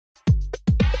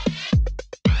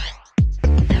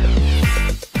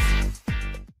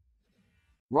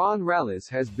Rallis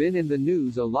has been in the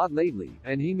news a lot lately,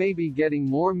 and he may be getting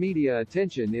more media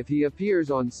attention if he appears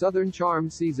on Southern Charm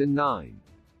Season 9.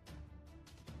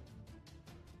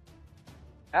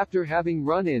 After having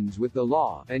run-ins with the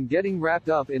law, and getting wrapped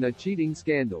up in a cheating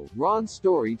scandal, Ron's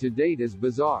story to date is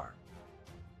bizarre.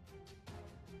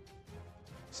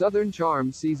 Southern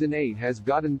Charm Season 8 has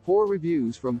gotten poor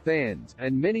reviews from fans,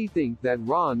 and many think that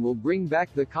Ron will bring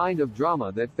back the kind of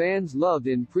drama that fans loved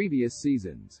in previous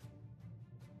seasons.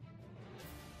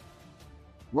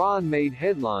 Ron made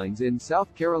headlines in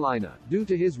South Carolina, due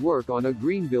to his work on a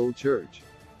Greenville church.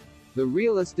 The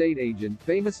real estate agent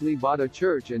famously bought a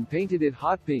church and painted it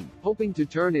hot pink, hoping to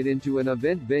turn it into an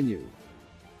event venue.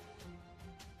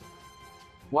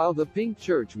 While the pink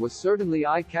church was certainly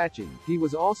eye-catching, he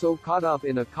was also caught up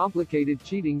in a complicated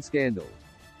cheating scandal.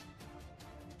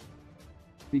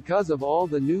 Because of all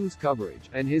the news coverage,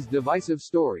 and his divisive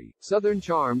story, Southern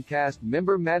Charm cast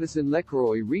member Madison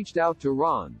LeCroy reached out to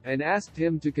Ron, and asked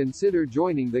him to consider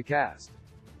joining the cast.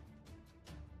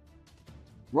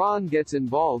 Ron gets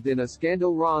involved in a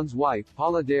scandal. Ron's wife,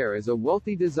 Paula Dare, is a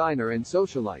wealthy designer and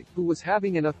socialite, who was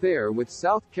having an affair with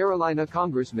South Carolina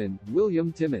Congressman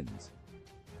William Timmons.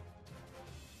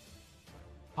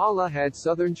 Paula had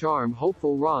Southern Charm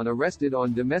hopeful Ron arrested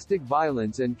on domestic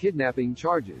violence and kidnapping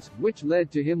charges, which led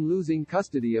to him losing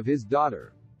custody of his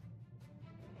daughter.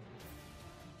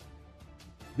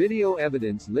 Video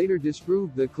evidence later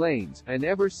disproved the claims, and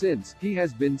ever since, he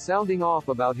has been sounding off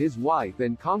about his wife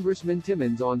and Congressman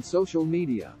Timmons on social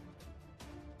media.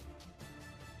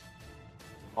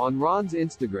 On Ron's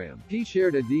Instagram, he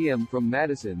shared a DM from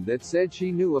Madison that said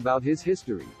she knew about his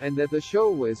history, and that the show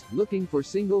was looking for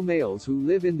single males who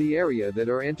live in the area that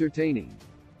are entertaining.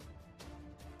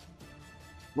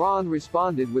 Ron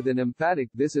responded with an emphatic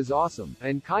 "This is awesome,"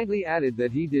 and kindly added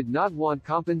that he did not want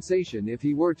compensation if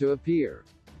he were to appear.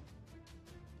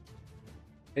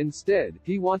 Instead,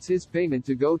 he wants his payment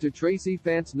to go to Tracy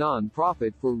Fant's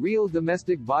non-profit for real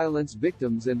domestic violence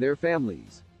victims and their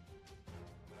families.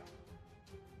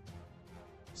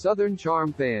 Southern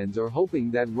Charm fans are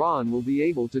hoping that Ron will be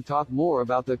able to talk more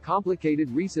about the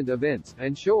complicated recent events,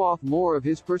 and show off more of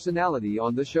his personality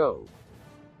on the show.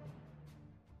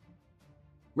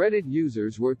 Reddit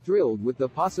users were thrilled with the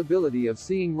possibility of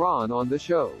seeing Ron on the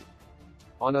show.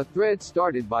 On a thread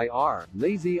started by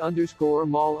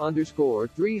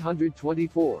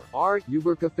r_lazy_mall_324,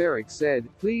 Uberkaferic said,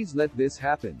 "Please let this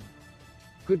happen.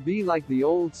 Could be like the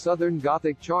old Southern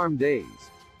Gothic charm days."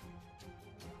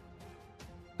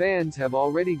 Fans have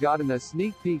already gotten a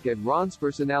sneak peek at Ron's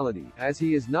personality, as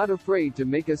he is not afraid to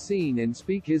make a scene and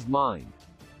speak his mind.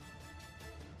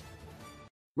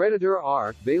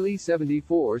 Redditor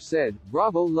Bailey74 said,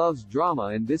 "Bravo loves drama,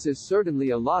 and this is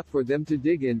certainly a lot for them to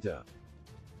dig into."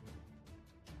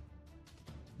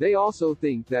 They also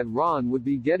think that Ron would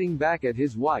be getting back at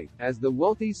his wife, as the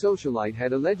wealthy socialite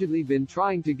had allegedly been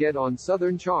trying to get on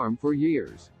Southern Charm for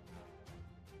years.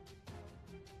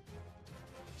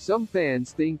 Some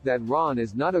fans think that Ron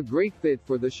is not a great fit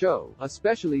for the show,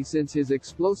 especially since his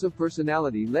explosive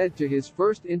personality led to his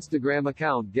first Instagram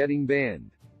account getting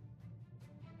banned.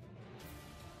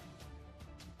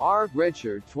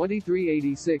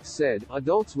 Redshirt2386 said,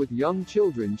 "Adults with young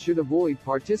children should avoid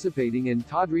participating in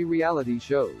tawdry reality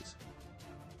shows."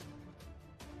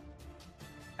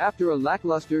 After a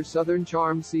lackluster Southern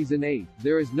Charm Season 8,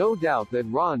 there is no doubt that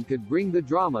Ron could bring the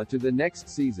drama to the next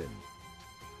season.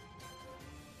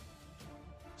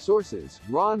 Sources: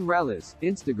 Ron Rallis,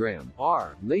 Instagram,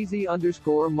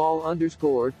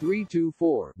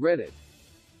 r_lazy_mall_324, Reddit.